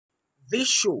This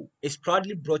show is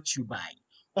proudly brought to you by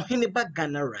Ohineba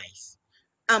Ghana Rice,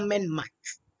 Amen Mat,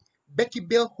 Becky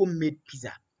Bell Homemade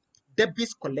Pizza,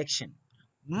 Debbie's Collection,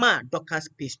 Ma Docker's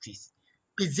Pastries,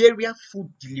 Pizzeria Food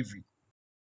Delivery.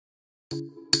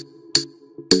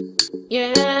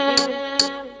 Yeah.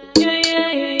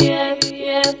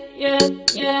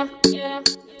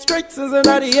 Straight to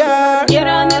the yard. Get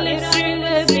on the list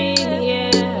with me,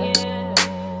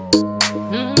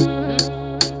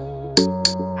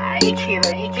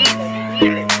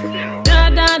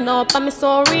 no pa mi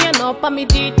sorry, no pa mi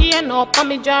didi, no pa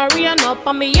mi jari, no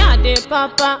pa mi yade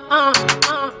papa.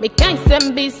 Me can't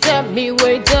send be send me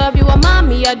way job. You a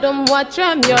mommy, I don't watch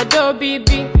them, your door be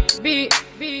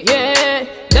yeah.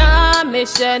 Da me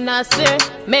shena se,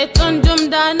 me tundum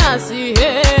da nasi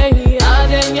hey.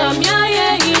 Adenyam ya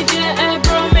ye ije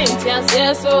ebromint ya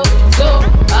se so.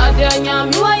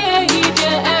 Adenyam ya ye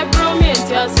ije ebromint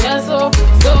ya se so.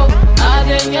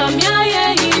 Adenyam ya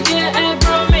ye ije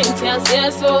ebromint ya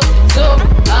se so.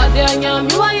 Adenyam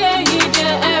ya ye ije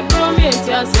ebromint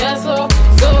ya se so.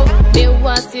 Me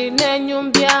wasi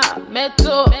nenyumbia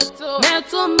meto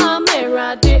mama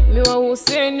rade me wa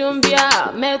senyumbia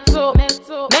meto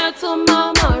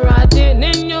mama rade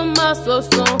nenyuma so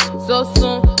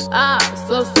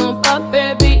pa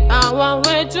baby I want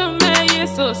way to me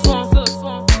so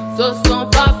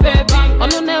pa baby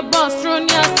onu ne boss run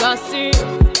ya sasi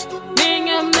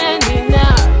ninga menina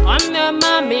on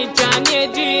mami janye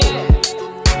di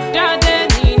dade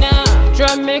nina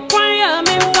drum me kwaya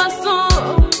me faso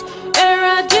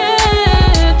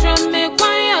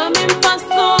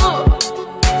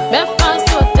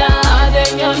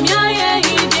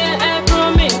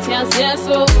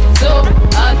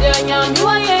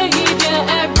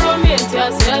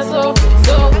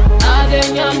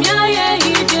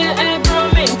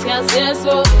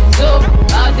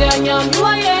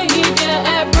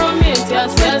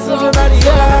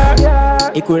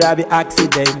It could have been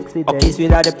accident, or case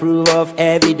without the proof of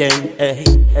evidence.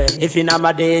 If in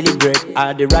my daily bread,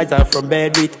 I the riser from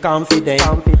bed with confidence.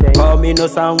 Call me no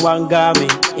someone got me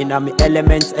in my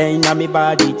elements and in my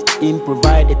body.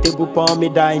 Improvise the table for me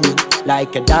dining.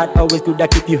 Like a dad always could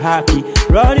keep you happy.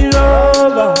 Running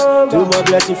over, too much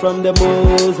blessing from the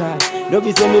Most High. No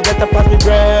be say me better pass me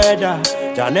brother.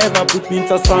 Jah never put me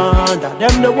into slander.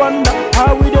 Them the wonder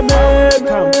how we the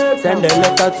make 'em. Send a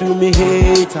letter to me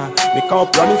hater. Me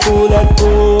cup running full and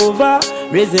over.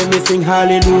 Raising me sing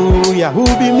hallelujah. Who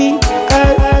be me?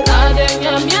 Hey.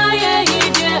 Adenyam ya ye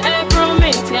ije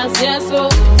ebromint ya so.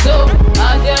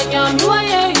 Adenyam ya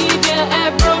ye ije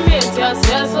ebromint ya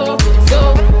so.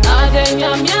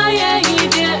 Adenyam ya ye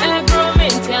ije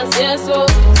ebromint ya so.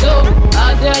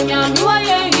 Adenyam ya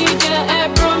ye ije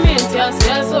ebromint ya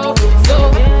so.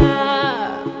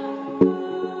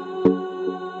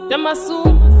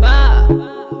 Super.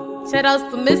 Shout outs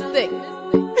to Mystic.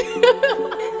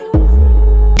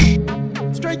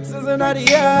 Straight to the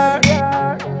yard.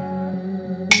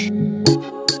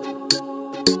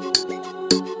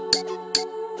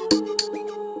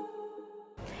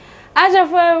 Aja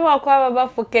for walk over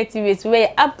FOKA TV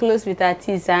way up close with our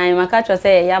tea sign. My catcher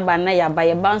say yaba na yaba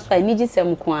ya bounce by niji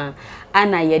semkwa.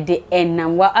 Ana ye de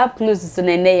enam wa up close so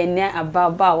na ye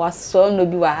ababa wa so no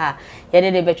bi wa ha. Ye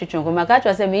de betwetwen ko. My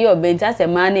catcher say me your benta say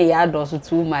man ya adoso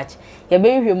too much. Ye be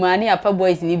hwemu ani apa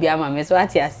boys ni bi ama me so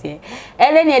ati ase.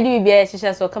 Ele ne de bi bia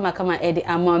hihya so kama e de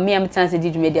ama me am chance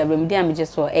di dwumedi abram di am je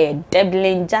so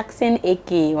Debbielyn Jackson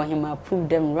AK wa him prove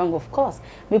them wrong of course.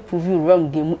 Me prove you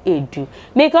wrong dem edu.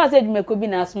 Because me could be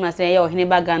na asuma say ya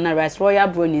Ohineba Ghana Rice Royal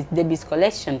Brownies Debbie's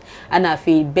Collection and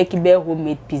afi Becky Bell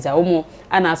Homemade Pizza omo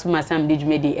ana asuma sam di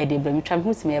dwumedi e de bram twam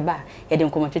hu sime ba ye de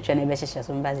nkomotwetwe na be hihya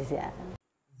so mbazi ya.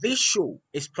 This show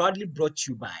is proudly brought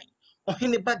to you by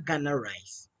Ohineba Ghana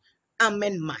Rice,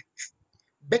 Amen Mat,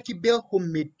 Becky Bell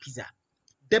Homemade Pizza,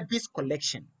 Debbie's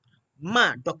Collection,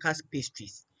 Ma Docker's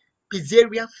Pastries,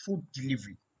 Pizzeria Food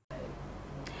Delivery.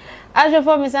 As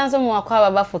for me, Sansa Mwakwa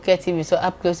Baba FOKA TV, so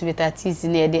up close with our teas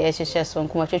near the Esha song,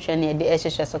 Kumachon near the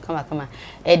Esha so come,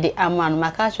 Eddie Aman,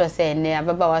 Makacho say, near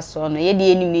Baba was son, ye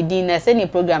the enemy dinner, sending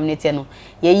program neteno,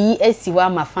 ye SCWA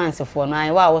my fancy for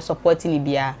now, I was supporting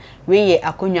Ibia, we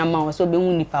Akunya man, so be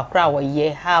Munipa crowd, ye,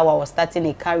 how I was starting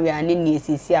a career and in the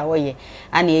CC away,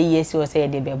 and ye yes, was a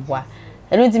de bebois.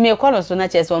 I don't me a call so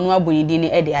much as one more dinner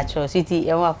at the actual city,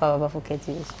 and what Baba FOKA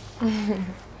TV.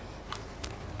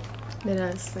 Let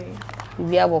us say.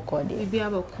 Be able to be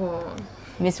able to.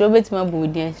 Miss Robert Mabu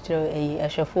a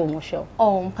chauffeur show.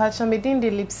 Oh, Pacha me din the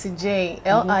Lisspy J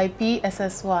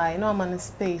LIPSSY. No man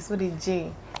space. What the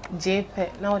J?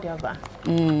 JP. Now the other.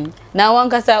 Now one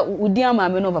kasa udia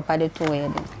mama no papa de to we.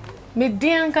 Me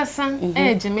din kasa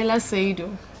Jamila Saidu.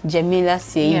 Jamila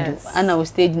Seidu. And our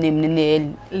stage name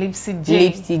nene Lisspy J.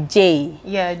 Lisspy J.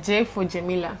 Yeah, J for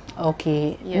Jamila.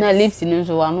 Okay. Yes. Now Lisspy no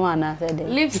so one I said.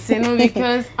 Lisspy no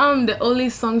because I'm the only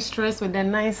songstress with the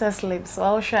nicest lips. So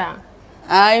I'll share.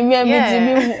 I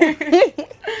remember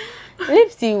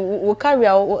Lisspy will carry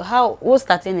out how we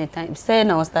starting the time. Say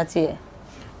now start here.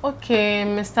 Okay,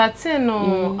 me starting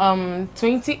no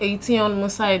 2018 on my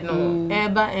side no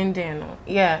ever ending no.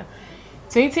 Yeah.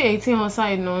 2018 on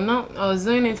side no. Now I was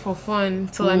doing it for fun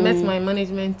till I met my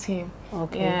management team.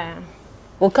 Okay. Yeah.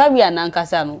 We carry an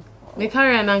ankasa no. Me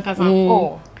carry an ankasa.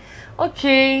 Oh.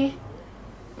 Okay.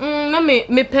 Na me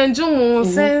penjumu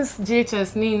since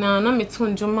JHS ni na me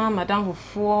tunjuma madam ho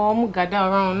fo mu gather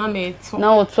around na me to.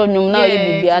 Now to nyum now you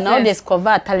bibia now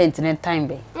discover talent in time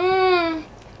be.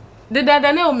 The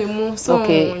dada ne omimu so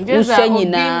okay. Just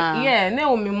yeah ne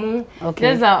omimu.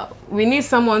 Okay. Just we need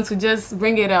someone to just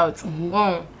bring it out.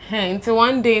 Until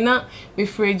one day na me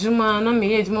free juma na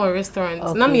me ejuma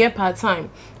restaurant na me part time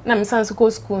na me san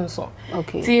school so.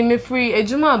 Okay. Ti me free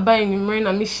ejuma buy ni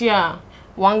na me share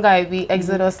one guy be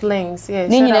Exodus Links. Yeah.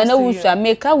 Nini na usha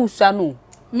make usha no.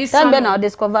 Time be now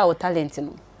discover our talent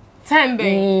no. Time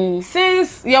be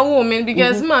since your woman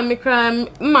because mommy cry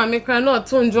not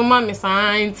to njoma me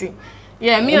sainti.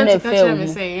 Yeah, me auntie catch me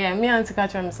say yeah, me auntie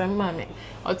catch me say mommy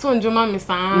or to njoma me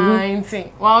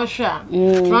sainti. Wow sure.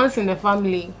 Trans in the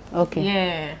family. Okay.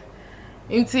 Yeah.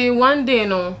 Until one day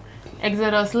no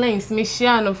Exodus Links me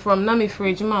share no from na me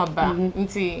fridge ma ba.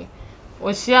 Until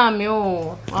o share me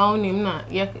oh nim na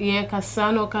ye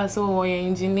kasano kaso o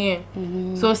engineer.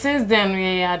 So since then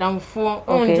we adam for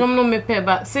njom no me pe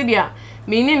ba sedia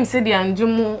me nim sedia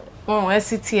njom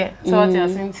SCT so what you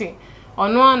asenti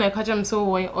ono na ka chem so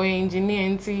o engineer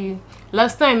nti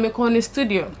last time me call in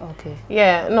studio. Okay.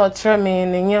 Yeah, not try me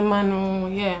nyama no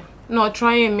yeah not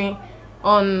trying me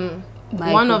on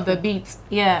one of the beats.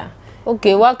 Yeah.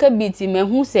 Okay, waka beat me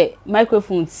who say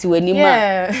microphone si wani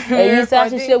ma. You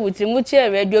say she with mu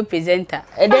chair radio presenter.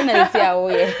 E dey na say awo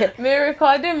ye. Me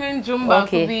recording me jumba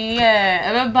could be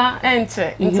yeah, eba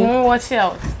enter. Into mo watch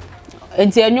out.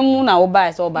 Enti enwum na wo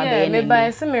buy so ba be. Yeah, me buy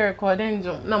say me recording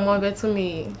jum na mo be to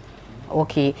me.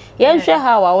 Okay. Yeah, sure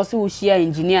how I was wo share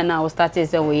engineer na wo started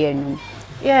say wo ye enwum.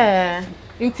 Yeah.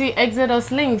 Into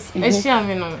Exodus Links, e share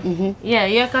me no. Yeah,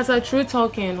 yeah, cause I true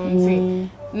talking on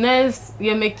next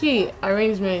you make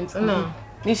arrangements na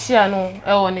me share no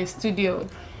on a studio.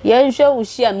 Yeah, sure we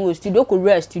share no studio ko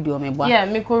rest studio me ba. Yeah,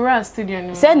 me ko rest studio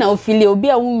no. Say na ofile obi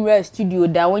a wo rest studio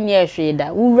da won ye hwe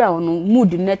da. Wo ra no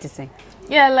mood net sen.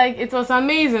 Yeah, like it was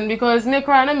amazing because me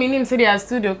cry na me nim say their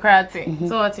studio karate.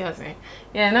 So what you say?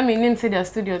 Yeah, na me nim say their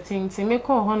studio thing. Me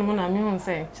call hon mo na me hon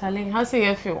say, "Charlie, how say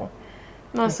you feel?"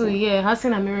 No, so yeah, has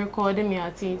seen a miracle me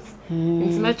artist.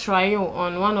 It's me try you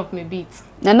on one of my beats.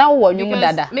 Now what you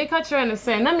dada? Make a try and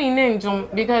say, na me name Jum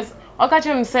because I catch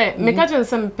him say, make a try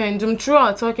some pen Jum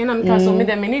true talking and because me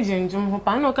the manager Jum hope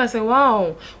I know can say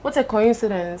wow, what a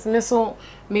coincidence. Me so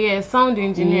me a sound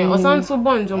engineer or sound so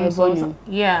bon Jum so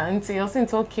yeah, until I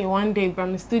think okay one day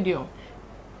from the studio.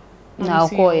 Now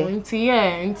call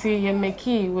until you make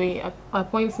way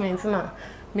appointment na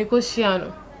me go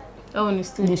share. Oh, in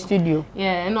the studio.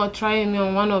 Yeah, and not trying me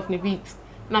on one of the beats.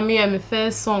 Na me my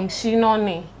first song, She No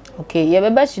Ne. Okay, yeah,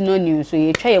 beba She No Ne, so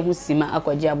you try who sima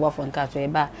akwaji abo for nka so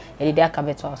eba e dey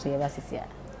akabeto so eba sisia.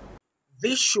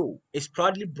 This show is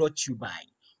proudly brought to you by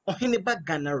Oheneba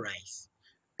Ghana Rice,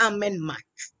 Amen Mat,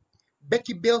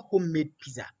 Becky Bell Homemade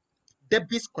Pizza,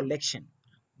 Debbie's Collection,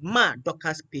 Ma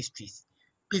Docker's Pastries,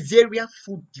 Pizzeria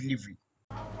Food Delivery.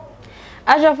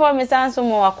 Aja for me sanso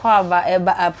mo akwaba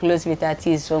eba Upclose with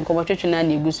artist so nko twetwe na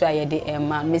na eguso ayede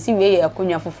ema mesi we ye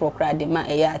akonya foforo kra de ma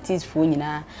e artist fu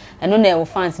nyina eno na e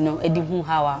fans no edi hu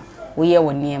hawa wo ye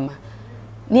wo niema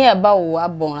ni eba wo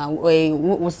abon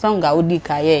wo song a odi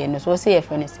ka ye no so say ye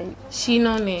friend say She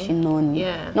No Ne. She No Ne.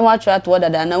 Yeah. No wa try to order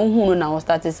that na hu no na wo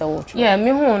start say wo tro. Yeah,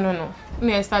 me hu no.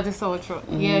 Me start say wo tro.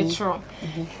 Yeah, tro.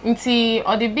 Nti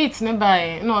all the beats me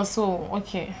buy no so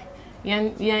okay.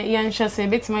 Yan say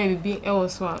bit my be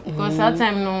also because that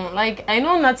time no like I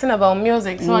know nothing about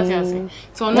music so what you say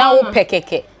so now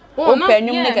pekeke o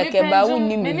penum ne keke ba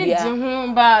wonni mi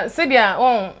bia ba say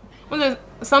dia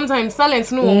sometimes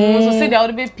silence no so say dia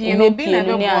would be pie no be na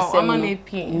be am na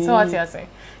pie so what you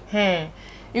say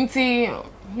until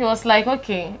he was like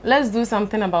okay let's do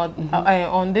something about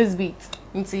on this beat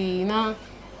until na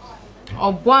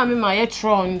obo me ma ye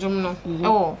tro ndum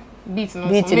no beat no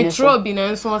so me tro bi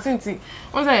na so tinti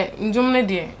on say njum ne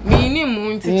de me ni mu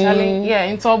nti challenge yeah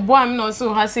into obo am no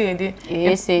so ha say de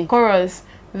chorus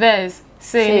verse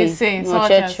say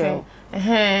so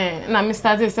na me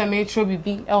started say me tro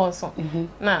bi also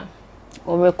na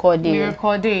O recording. Me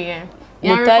recording, yeah.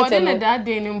 Yeah, recording that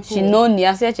day in She know ni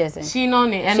ase chese. She know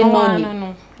ni.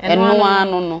 No.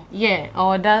 No. Yeah,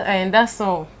 or that and that's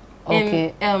all.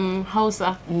 Okay. In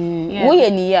Hausa. Yeah. Wo ye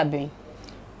ni year ben?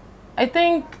 I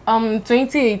think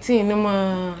 2018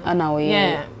 no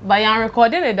yeah, but I'm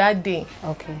recording it that day.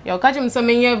 Okay. You catch me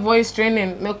some voice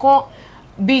training. Me call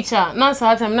beach na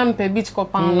sa time na me beach ko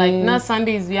pan like na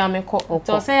Sundays we am call.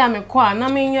 So say am call na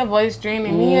me voice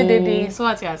training me dey so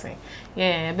what you say.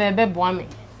 Yeah, be boa me.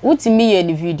 Utimi ye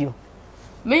ni video.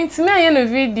 Me ntimi ye no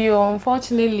video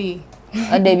unfortunately.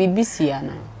 Ade BBC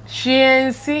ana.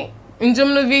 She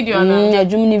Njum no video na.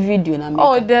 Njum ni video na make.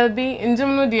 Oh, Debbie,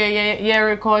 njum no ye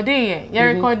recording ye. Ye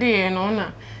recording no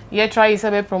na. Ye try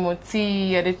sabe promote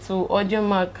ye de to audio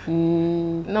mark.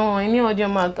 No, any audio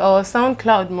mark or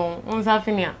SoundCloud mo. On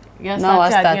safinia. You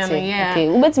start again. Yeah. Okay.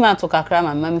 Ubeti ma to kakra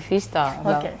ma me freestyle.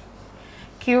 Okay.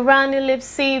 Kirani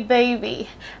Lisspy baby.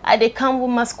 I dey come with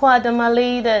my squad and my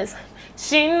leaders.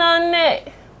 She no ne.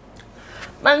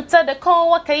 Manta de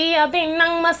ko wakai abi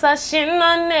nang masa she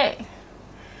no ne.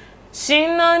 She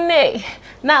no ne.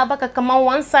 Na baka kama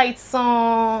one side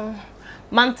song.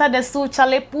 Manta de su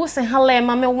chale puse hale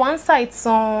mame one side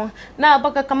song. Na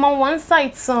baka kama one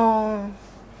side song.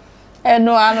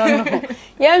 No, I don't know.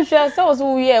 Yeah, sure.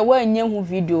 So we when you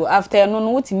video after no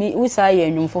utimi we say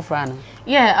enwum fofra na.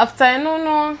 Yeah, after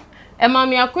no. Emma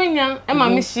mi akwenya, Emma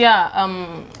mi share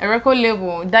a record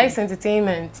label, Dice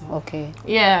Entertainment. Okay.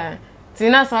 Yeah.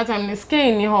 Tina so time ni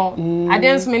skin ni ho. I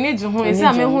didn't manage ho. Is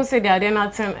am who say they are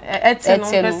nothing.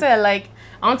 Say like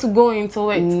I want to go into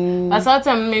it. But so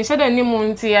time me share the name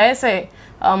unti I say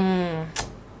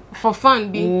for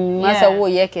fun be. Masa wo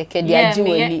ye keke dia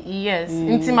jiweli. Yes.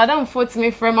 Unti madam fought me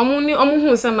friend. Amuni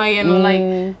amu say my ye no like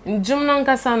njum no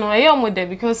nkasa no e yomo de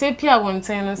because say pia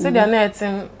wonten no say they are not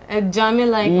e jame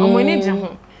like omoni je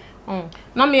ho.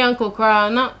 Na me uncle kra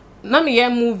na me ye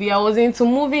movie I was into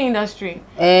movie industry.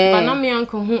 But na me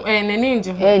uncle hu nene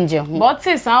ho. But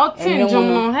it's out njum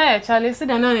no hey Charlie say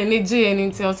they na nene je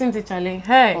enti o sinti Charlie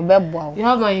hey. You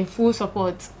have my full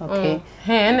support. Okay.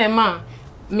 Hey enema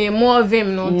me more of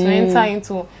him no to enter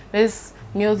into this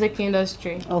music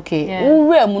industry. Okay.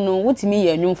 Uwe mu no wutimi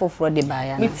ye nwum foforo de ba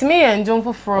ya na. Mitimi ye nwum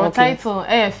foforo title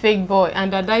Fake Boy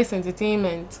under Dice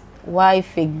Entertainment. Why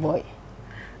Fake Boy?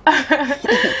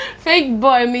 Fake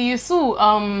Boy me you so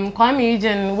Kwame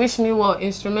Eugene wish me well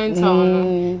instrumental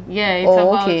no. Yeah, it's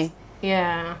about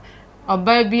yeah. A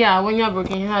baby when you're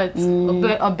broken heart.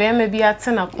 A baby maybe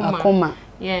atena kuma.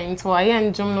 Yeah, into I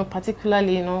enjoy no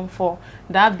particularly for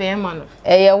that bear man.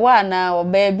 Wa na or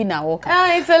baby na walk.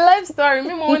 It's a life story.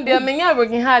 Me one day me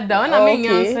broken heart down. I mean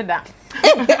answer that.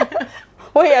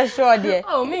 Oh yeah, sure dear.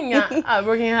 Oh me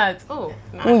broken heart. Oh.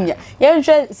 Unya. You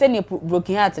sure send your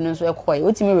broken heart no so ekoi.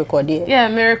 What me record here? Yeah,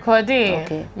 me record here.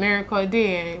 Okay. Me record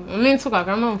here. Me took a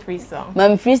grandma freestyle.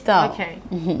 Mom freestyle. Okay.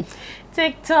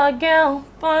 TikTok girl,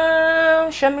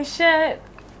 bam, show me shit.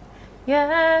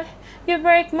 Yeah. You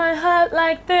break my heart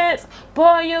like this,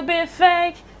 boy, you be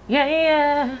fake,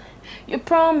 yeah. You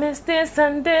promise this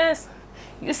and this,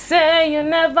 you say you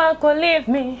never go leave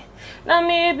me. Now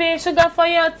me be sugar for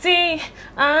your tea,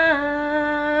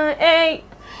 hey.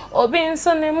 Obin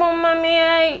sonny mama me,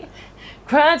 hey.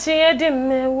 Cratchy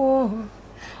me wo.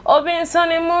 Obin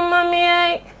sonny mama me,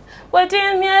 hey. What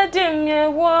dim me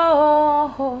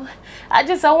wo. I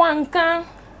just a one can.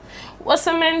 What's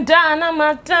a man down on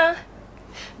my tongue?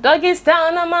 Doggy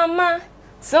style na mama,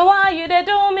 so why you dey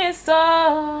do me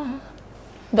so?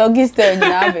 Doggy style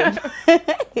na babe.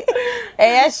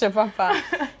 Yes, papa.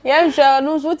 Yeah, sure.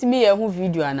 No, so to me a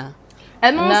video ana.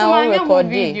 And no so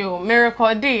video, me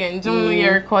recording and John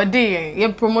you recording,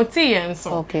 you promoting and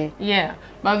so. Okay. Yeah,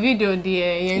 but video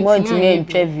there. Want to me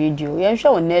video. Yeah,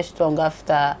 sure next song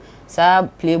after sa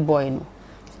Playboy no.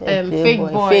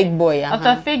 Fake boy.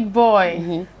 After Fake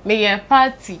Boy, me a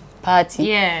party.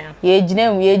 Yeah. Ye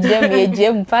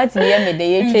jinem party ye me de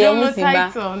ye twa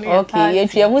musima. Okay, ye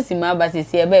twa musima ba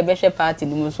sisi e be hwe party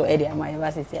no so e de amaye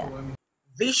ba sisi a.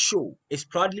 This show is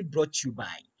proudly brought to you by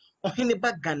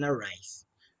Oheneba Ghana Rice,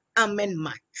 Amen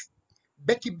Mat,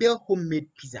 Becky Bell Homemade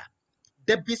Pizza,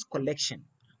 Debbie's Collection,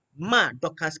 Ma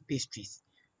Docker's Pastries,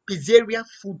 Pizzeria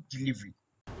Food Delivery.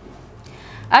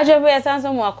 Ajobe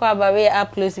Samson mo akwa ba we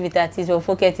Upclose with artist of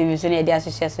FOKA TV so na dey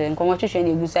associate so nkomo twehwe na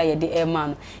egusa ye dey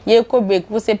man ye ko break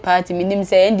wo say party minim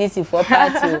say NDC for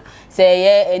party say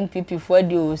ye NPP for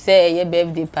the say ye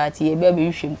birthday party ye be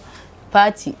hwem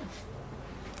party.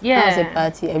 Yeah, as a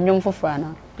party enwom fofora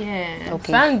na. Yeah,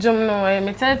 okay. Sanjum no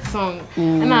me third song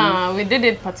and we did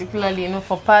it particularly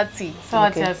for party, so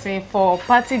what I say for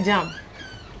party jam.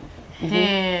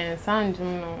 Yeah,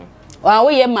 Sanjum no. Wa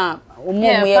we ye ma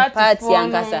omo ye party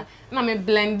ankasa. Na me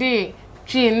blend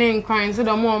tree name crying so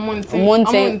the more monte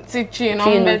tree no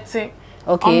beti.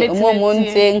 Okay, omo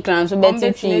monte nkran so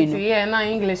beti tree no. Yeah, na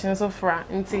English so fra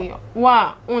nti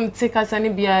wa unti kasa ni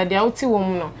bia dia uti wo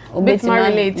mu no. Bit my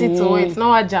related to it. No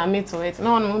wa jam to it.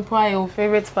 No one put your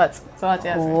favorite part. So what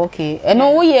you say? Oh, okay. And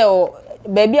no we ye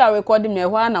baby I recording me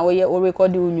hwa na we ye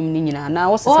record unum ni nyina. Na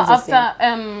what say? After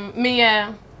me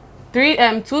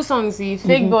 2 songs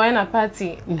Fake Boy and a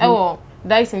Party.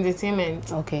 Dice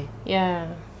Entertainment. Okay. Yeah.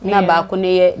 Na ba ko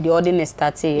ne the ordinary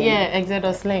start here. Yeah,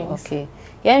 Exodus Links. Okay.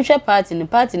 Yeah, share party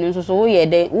no so we ye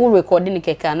dey we recording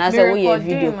keka na say we ye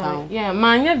video count. Yeah,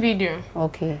 manya video.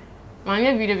 Okay.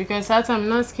 Manya video because that time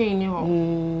not skin ni ho.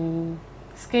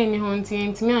 Skin ni ho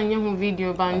nti me anya ho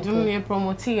video bandum me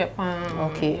promote ye pa.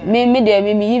 Okay. Me dey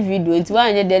me video nti wa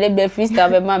anya dey be freestyle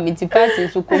be ma me ti party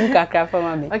so kom kakra for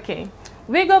ma me. Okay.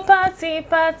 We go party.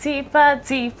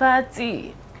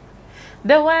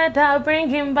 The weather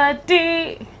bringing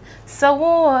body. So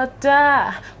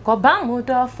water, go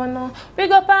bamudofono. We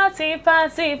go party.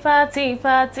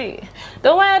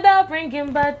 The weather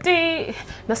bringing body.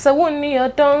 No so wuni or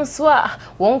don't swa.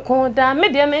 Won't call down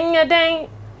medium in your day.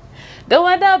 The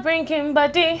weather bringing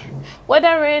body.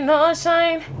 Whether rain or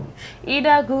shine.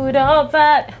 Either good or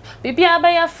bad. Baby, I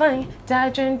buy a fine. Die,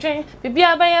 drink. Baby,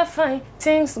 I buy a fine.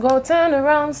 Things go turn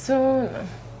around soon.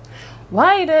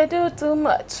 Why they do too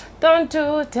much? Don't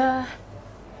do that.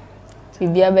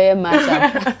 Baby, I buy a match.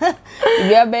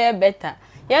 Baby, I buy a better.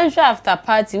 Yeah, sure after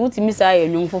party, what you miss I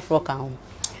young for count.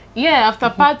 Yeah, after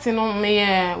party, no me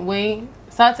way.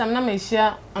 Start I'm not me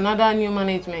share another new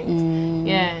management.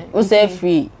 Yeah. Who say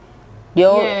free?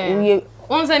 Yeah.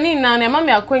 Once I need na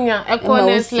mama akonya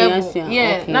next level.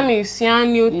 Yeah, na me share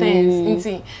new things.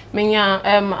 Nti menya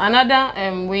another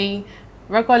way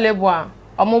record label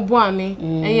omoboa me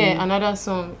yeah another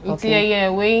song. Nti yeah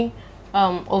way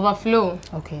overflow.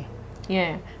 Okay.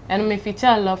 Yeah, and me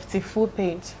feature Lofty full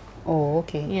page. Oh,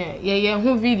 okay. Yeah,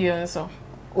 who video and so.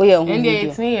 Oh yeah, who video. And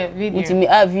it's me video. Nti me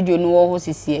video no wo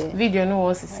sisi here. Video no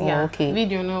wo sisi here. Okay.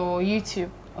 Video no YouTube.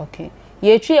 Okay.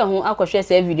 Ye twi ho akohwe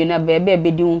se video na bebe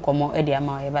di nkomo e de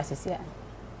ama ye ba sisi a.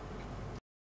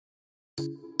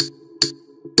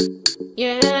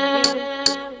 Yeah.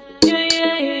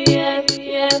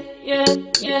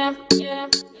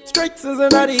 Straight to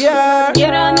the yard.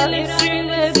 Get on the lip string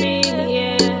with me,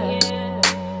 yeah.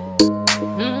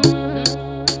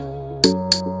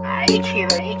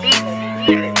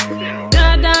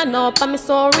 Dada no pa me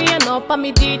sorry, no pa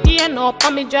me didi, no pa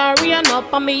me jari, no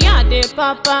pa me yade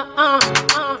papa.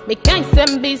 Me can't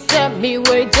send be set me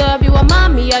way job. You a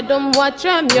mommy, I don't watch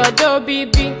them. Your door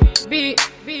baby,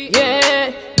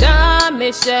 yeah. Da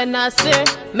me shena se,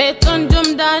 me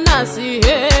tunjum da nasi,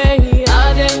 hey.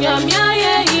 Adenya mya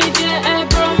ye ije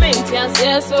ebromint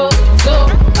ya so.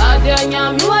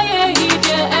 Adenya mya ye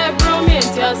ije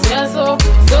ebromint ya so.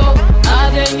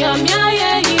 Adenya mya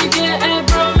ye ije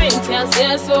ebromint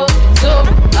ya so.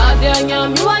 Adenya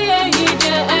mya ye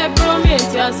ije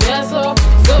ebromint ya so.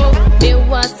 Me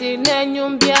wasi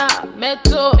nenyumbia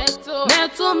meto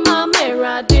mama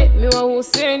rade me wa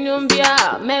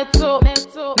usenyumbia meto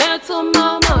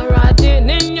mama rade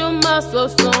nenyuma so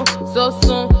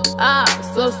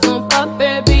pa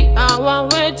baby I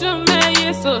want we to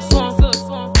me so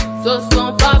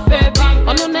pa baby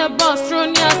onu ne boss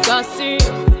run ya sasi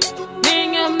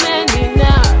ninga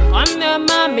menina onne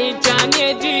mami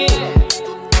janye di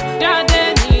dade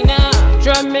nina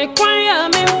drum me kwaya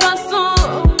me faso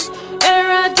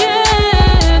erade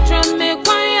drum me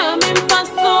kwaya me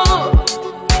faso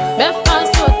me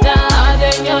faso da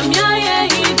adenya mya ye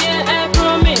ide e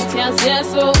promise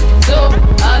yes so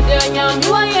adenya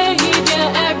mya ye ide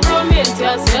e promise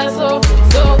yes so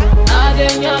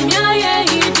adenya mya ye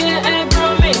ide e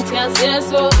promise yes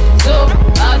so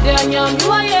adenya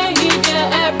mya ye ide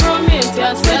e promise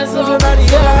yes so.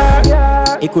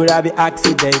 It could have been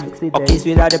accident, or case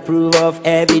without the proof of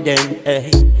evidence.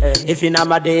 If you know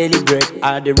my daily bread,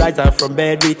 I the riser from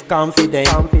bed with confidence.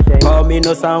 Call me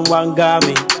no someone got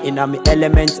me in my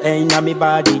elements and in my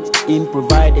body.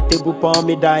 Improvise the table for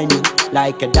me dining.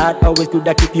 Like a dad always could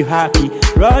that keep you happy.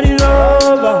 Running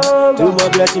over, two more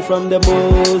blessings from the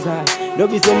Most High. No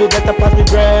be so me better pass me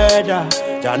brother.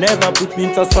 Jah never put me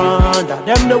into slander.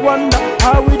 Them the wonder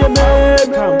how we the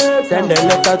make 'em. Send a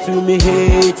letter to me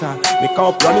hater. Me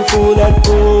cup running full and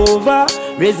over.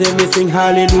 Raising me sing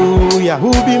hallelujah.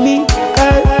 Who be me?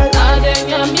 Hey.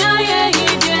 Adenya mya ye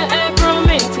ide e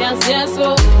promise yes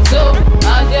so.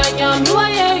 Adenya mya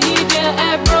ye ide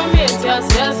e promise yes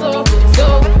so.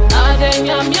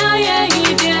 Adenya mya ye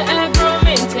ide e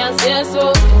promise yes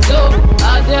so.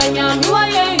 Adenya mya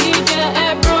ye ide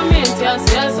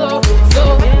us, yeah, so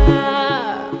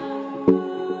yeah.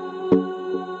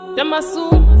 Them are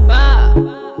super.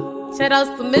 Shout outs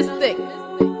to Mystic.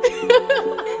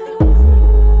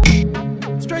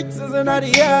 Straight as another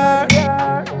year.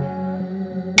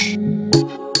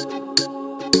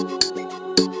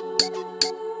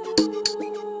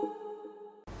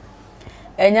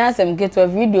 Enya sem get a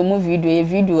video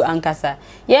video ankasa.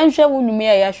 Ye nhwe wunumi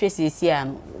ya hwe sesi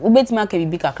ano. Ubetima ka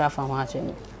bibi kakra fa ho ahwe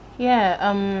no.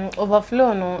 Yeah,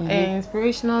 Overflow no,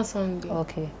 inspirational song.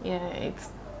 Okay. Yeah, it's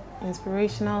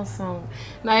inspirational song.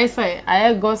 Now I say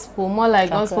I gospel, more like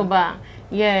gospel bar.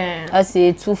 Yeah. I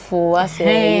say 24, I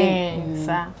say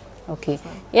sir. Okay.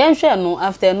 Ye nhwe no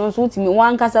after no so utimi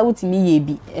wan kasa utimi ye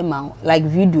bi e ma like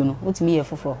video no utimi ye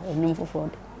foforo, enyum foforo.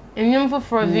 Enyum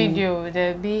foforo video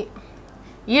there be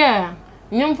yeah,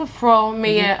 enyum foforo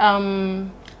me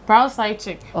proud side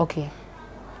chick. Okay.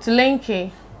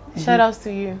 Tulenke, shout outs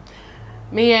to you.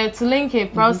 Me Tulenke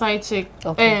proud side chick.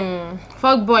 Okay.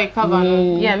 Fuck boy cover.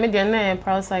 Yeah, me the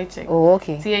proud side chick. Oh,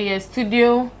 okay. Yeah,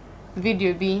 studio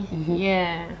video B.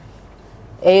 Yeah.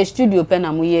 Studio pen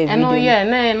am we video. No, yeah.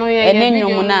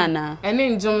 Nyom na na.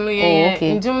 Njom no yeah.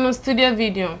 Okay. Njom no studio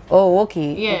video. Oh,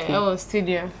 okay. Yeah, okay. Oh,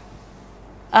 studio.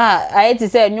 I to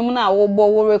say nyom na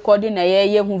wo recording na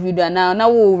ye hu video na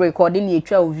wo recording ye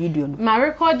twa video no. My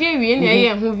recording we na ye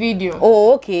hu video.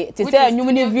 Oh, okay. To say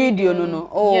nyom ni video no.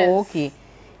 Oh, yes. Okay.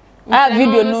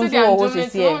 Video no so wo se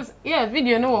yeah,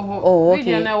 video no wo. Oh, okay.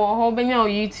 Video na wo benya on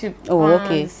YouTube. Oh,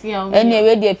 okay.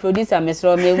 Anyway, the producer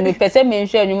mesro me pese me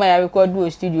nhwe nyom ya record wo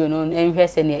studio no enhwe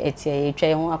se ne etie ye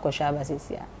twa ho akosha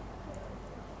abasesia.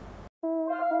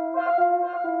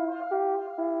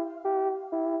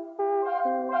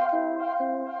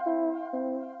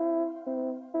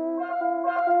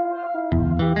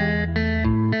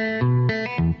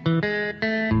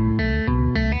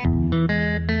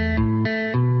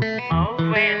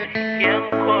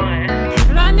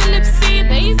 Lisspy,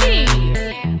 baby.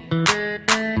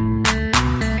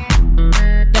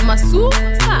 Them a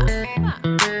super.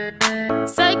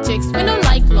 Side chicks, we don't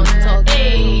like long talk.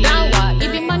 Now what?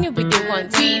 If the money we they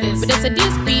want, but there's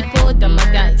these people, them a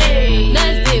guys.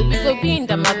 Next day we go be in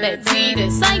them a bed.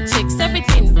 Side chicks,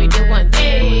 everything we they want.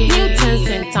 New tents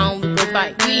in town we go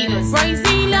buy.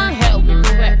 Brazilian hell we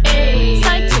go wear.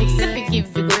 Side chicks, if we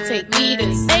give we go take.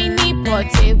 Any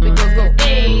party we go go.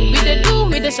 We the do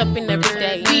we the shopping every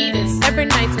day. Every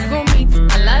night we go meet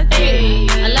Alaji.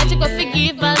 Alaji go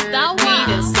forgive us that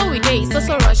one. So we day,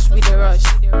 so rush with the rush.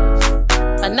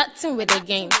 But nothing with the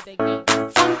game.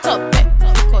 From top back,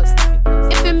 of course.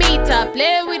 If we meet up,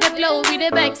 play with the blow, with the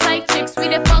backside chicks,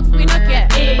 with the fox, we don't care.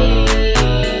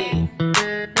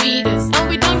 And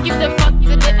we don't give the fuck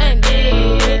to the end.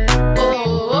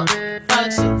 Oh,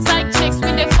 fuck shit. Side chicks,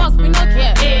 with the fox, we don't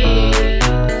care.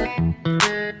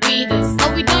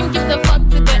 And we don't give the fuck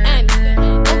to the end.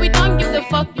 And we don't give the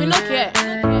fuck, we don't care.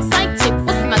 Side chick,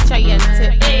 what's my giant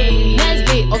tip? Next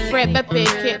day, offer Beppe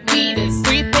kit.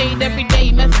 Prepaid every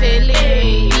day, my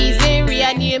feeling. Easy,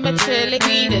 Rihanna, my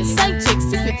chilling. Side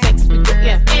chicks, if you text, we go,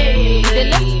 yeah. They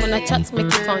left when I chat,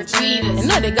 make you punch. And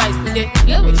now the guys, we they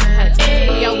play with your head.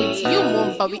 We are with you,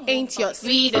 mom, but we ain't yours.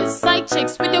 Side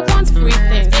chicks, we they want free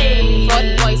things.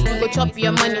 God boys, we go chop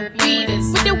your money. We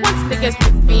they want niggas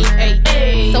with me,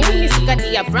 hey. So we miss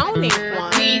Gadia Browning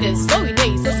one. So we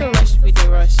day, so rush with the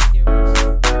rush.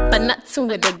 But nothing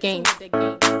with the game.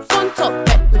 Front top,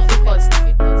 back with the cost.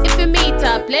 If we meet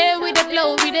up, play with the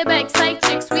blow, with the backside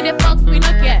chicks, with the fox, we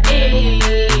don't care. And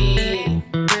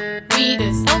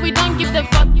we don't give the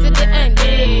fuck to the end.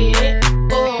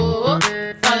 Oh,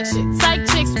 fuck shit. Side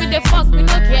chicks with the fox, we don't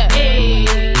care.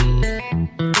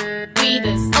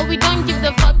 And we don't give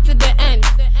the fuck to the end.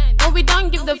 And we don't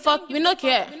give the fuck, we don't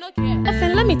care.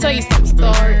 FN, let me tell you some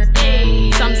stories.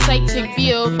 Some side chick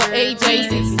bill for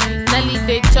AJs. Nelly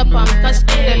they chop and cash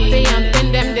them pay and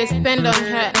pin them they spend on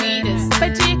her.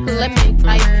 Peggy Clement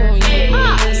iPhone,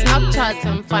 Snapchat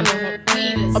and funny ho.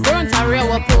 A burn tarry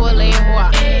wa pole ho. A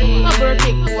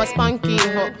birthday was spunky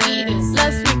ho.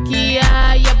 Last week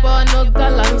ya born no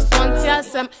gala response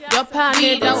some your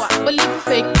panny dawa believe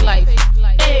fake life.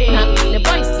 Now the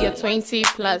boys here 20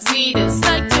 plus.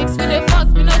 Side chicks with the fuck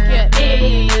we don't care.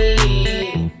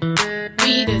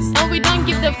 And we don't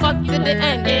give the fuck to the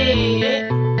end.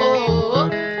 Oh,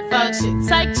 fuck shit.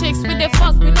 Side chicks with the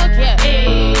fuck we don't care.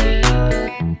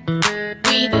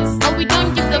 And we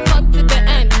don't give the fuck to the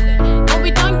end. And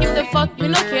we don't give the fuck we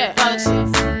don't care. Fuck shit.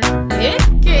 Think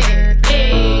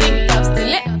I'm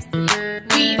still it.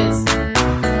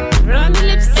 Run the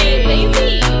Lisspy,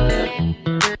 baby.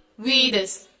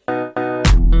 Weeders.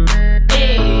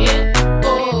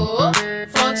 Oh,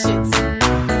 fuck shit.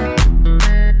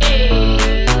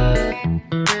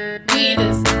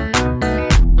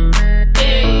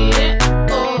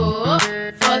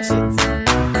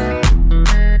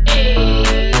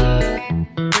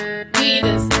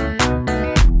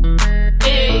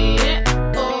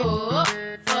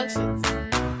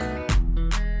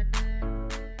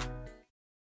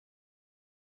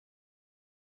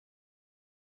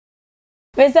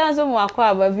 Pesa so mo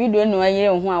akwa ba video no ayere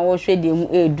ho a wo hwe de mu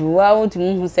edu wa wo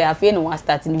tumu hu se afi no wa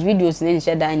start the videos ne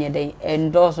nhye da anya den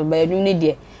endorse ba enum ne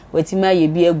de watima ye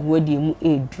bi agu de mu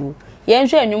edu ye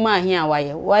nhwe enum ahe a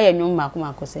waye enum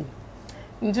makoma se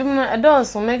Njumna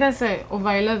endorse make say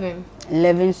over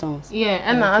 11 songs yeah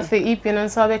and I say EP no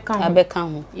so abeka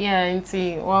ho yeah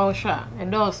nti wa sha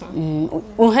endorse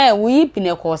wo EP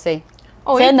ne ko say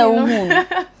say na wo hu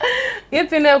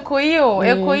If in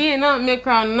Ekoyi na me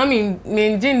crown na me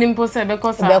njin nimpo se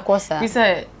bekosa. He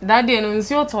said that day no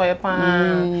nsi otoye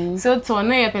pa. So to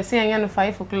na ye pese anya no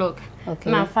 5 o'clock.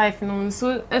 Na 5 no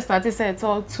so start say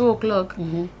to 2 o'clock.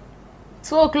 2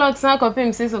 o'clock sa ko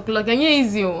pem 6 o'clock. Anya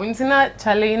easy o. Nti na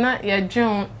chale na ya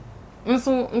dwon.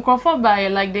 Nso nkofo by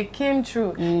like they came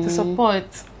through to support.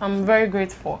 I'm very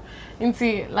grateful.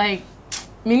 Nti like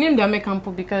me name the American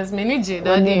because me nije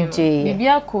that day.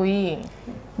 Bibia koyi.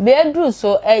 Bedru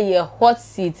so hot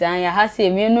seat and ya hase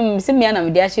me no se me na me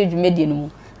de ahye dwumedi no mu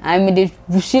an me de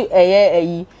bushi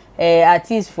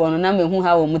artist for no na me hu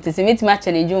ha wo mutese metima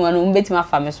challenge one no betima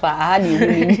fa me so aha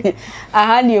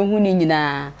ne ehu ni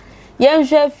nyina ye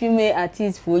nhwe filme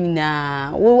artist for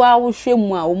nyina wo wa wo hwe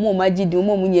mu a wo mo magidi wo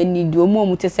mo nya ni di wo mo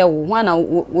mutese wo ho na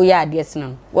wo ya ade se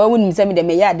no wo woni se me de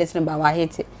me ya ade se no ba wa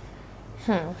hete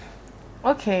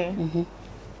okay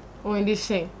when this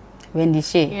shey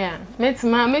yeah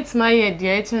metima here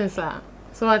the chance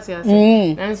so what you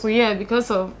say and so yeah because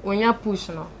of when you push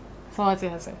no so what you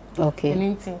say okay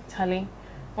anything challenge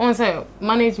on say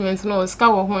management no ska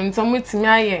wo ho nto metimi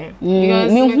aye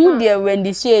because me hu there when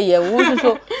the share ye wo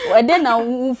so e dey na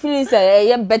wo feel say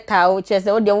ye better o che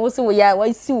say wo dey wo so wo ya wo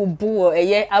si wo bu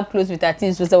ye up close with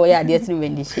artist so say wo ya dey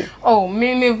when the share oh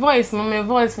me voice no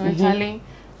challenge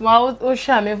wa o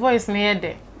sha me voice no ye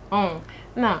dey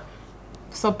na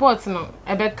support no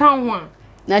ebe kan ho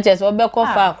na chese obe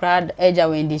cover crowd eja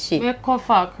when the share me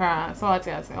cover crowd so what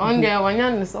you say on there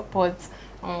wanya no support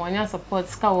wanya support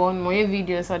ska won mo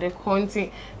videos or the content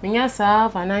me sa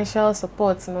financial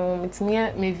support no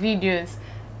me videos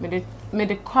me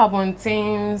the carbon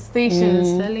team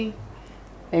stations telling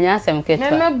enya sem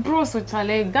ketwa me bro so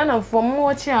chale Ghana for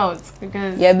more child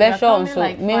because yeah be sure so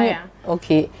like me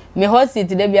okay me hot seat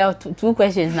dey be two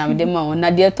questions na me dey ma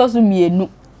na dey to so mienu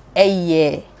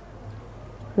eye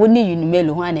woni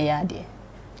unimelo ho ana ya de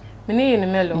me ni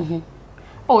unimelo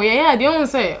oh yeah they won't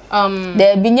say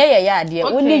there binye ya de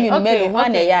woni unimelo ho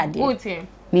ana ya de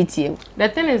meeting the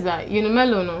thing is that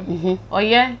unimelo no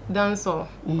oye dancer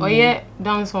oye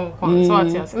dance on so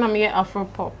what else na me afro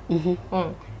pop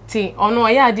ti ono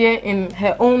oye de in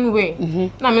her own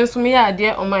way na me so me ya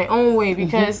de on my own way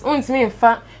because me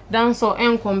fa dancer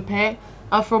and compare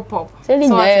Afro pop. So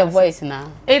your voice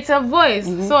now. It's a voice.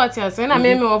 So what you say? Na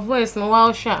me voice no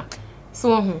wow sha.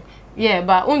 So yeah,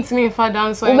 but untimi fa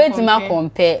dance. Ubetima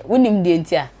compare. Unim de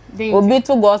ntia. Obi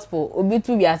to gospel, obi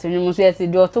to wiase nyum so yesi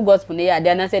do to gospel ne ya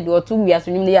de na say do to wiase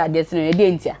nyum ne ya de se no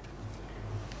de ntia.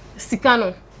 Sika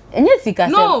no. Enye sika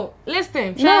se. No,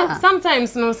 listen.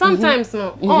 Sometimes no. Sometimes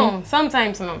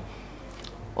no.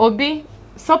 Obi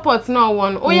support no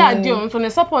one. Oh yeah, do so ne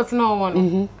support no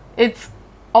one. It's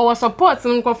our support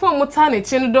nkofo mutane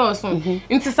chin doors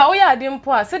nti sa wo ya ade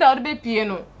mpo a say that would be pie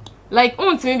no like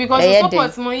untimi because the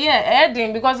support no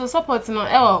edin because the support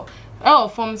no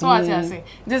from so what you say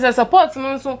this is support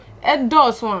no so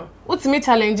doors one utimi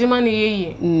challenge man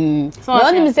ye so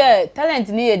no me say talent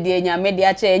ni ye de nya me de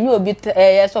a che nya obi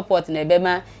support na be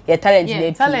ma ye talent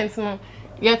na talent no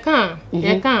ye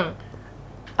can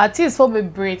artist for be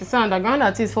great so underground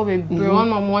artist for be one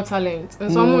more talent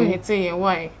and so mo hit ye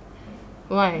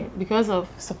why? Because of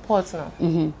support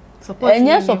now. Support.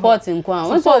 Any support in Kwan.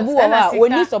 Once we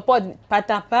need support.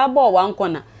 Patapabo one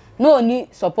corner. No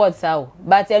need support sao.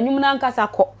 But enyum na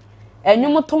nkasa ko.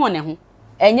 Enyum ton ne ho.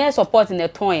 Enye support in the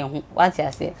ton what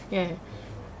you say? Yeah.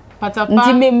 Patapa.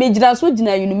 Nti me jira so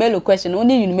jina unimelo question.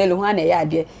 Only unimelo ho na ya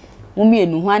de. Mo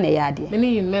mienu ho na ya de. Me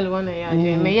ni unimelo ho na ya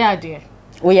de. Me ya de.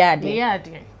 O ya de. Me ya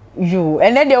de. You.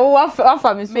 And then they wa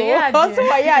me so. Also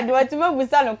wa ya de. What me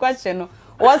busa no question no.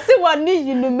 Wasi wani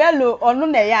unimelo onu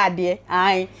na ya ade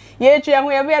ai ye twa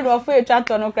ho ye be do fo etwa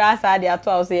to no kra sa ade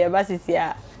ato a so ye ba sisi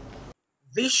a.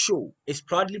 This show is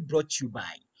proudly brought to you by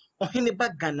Oheneba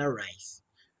Ghana Rice,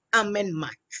 Amen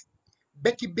Mat,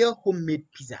 Becky Bell Homemade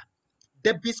Pizza,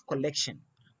 Debbie's Collection,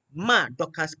 Ma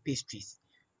Docker's Pastries,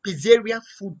 Pizzeria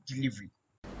Food Delivery.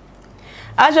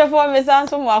 Asho for me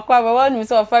sanso mo akwa ba wanu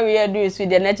so fa we do is with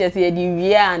the natures ye di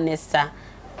wi anesa.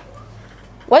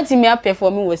 What me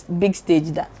performing was big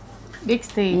stage that. Big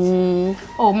stage.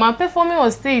 Oh, my performing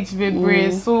was stage baby.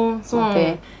 So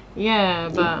okay. Yeah,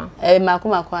 but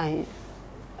makuma kwa.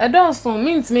 I don't so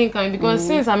mean to me kind because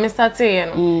since I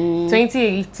started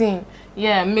 2018,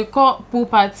 yeah, me call pool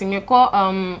party, me call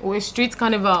with street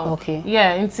carnival. Okay.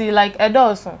 Yeah, into like I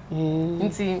don't so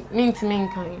into mean to me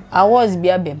kind. Awards be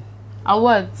abem.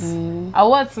 Awards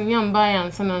nyam buy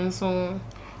and so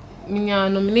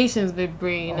minya nominations be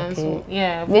brain and so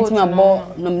yeah. Wait me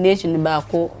about nomination ba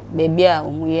ko baby a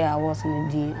omuye awards no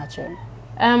din actually.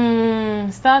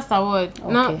 Stars Award,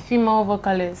 not female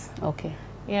vocalist. Okay.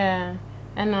 Yeah,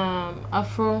 and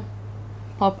Afro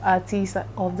Pop Artist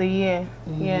of the Year.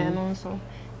 Yeah, and also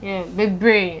Big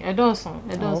Bray. I don't song.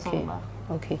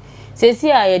 Okay. Say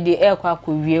see I the air kwa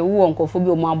kuwie wo nkofo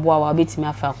bi o mo aboa wa betimi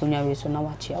afa akonya we so na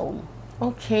wache awo.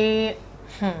 Okay.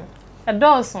 I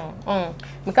don't song.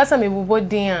 Because me bubo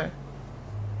din a.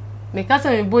 Because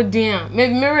me bubo din a. Me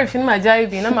refin ma jai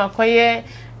bi na makoye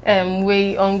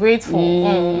we ungrateful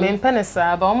me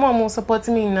penesa but omo support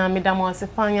me na me da mo ase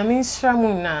panya me shra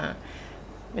mu na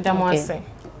me da mo ase.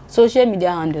 Social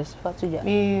media handles fatuja.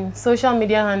 Me social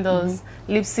media handles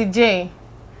Lisspy J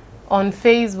on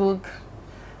Facebook,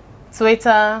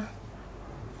 Twitter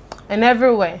and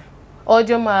everywhere.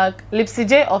 Audio mark Lisspy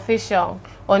J official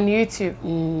on YouTube.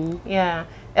 Yeah,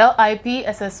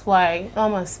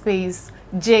 LIPSSY space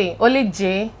J only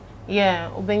J. Yeah,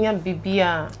 obenya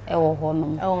bibia ewo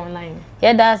honom online.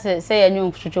 Yeah, that's say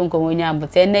enyu twetwe nkomo nya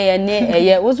but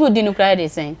eye wo so di no cry dey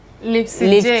say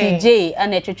Lisspy J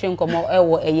and twetwe nkomo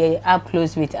ewo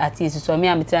Upclose with artists so me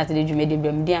am tell the dwumede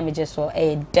bram di am je so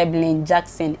Debbielyn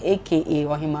Jackson aka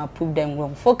Ohima prove them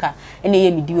wrong FOKA and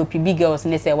me DOP big girls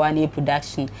ne say one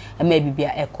production and maybe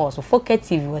bibia e course so FOKA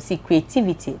TV was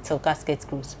creativity till casket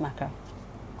grows maka.